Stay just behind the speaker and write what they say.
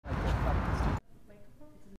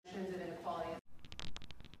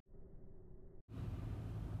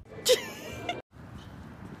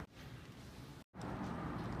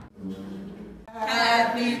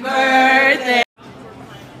Happy birthday.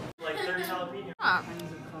 Like 30 jalapeno.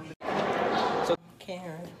 So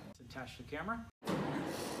Karen. It's attached to the camera.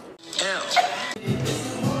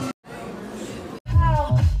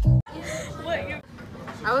 What you?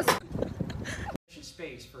 I was.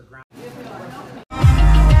 Space for ground.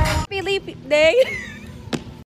 Happy Leap Day.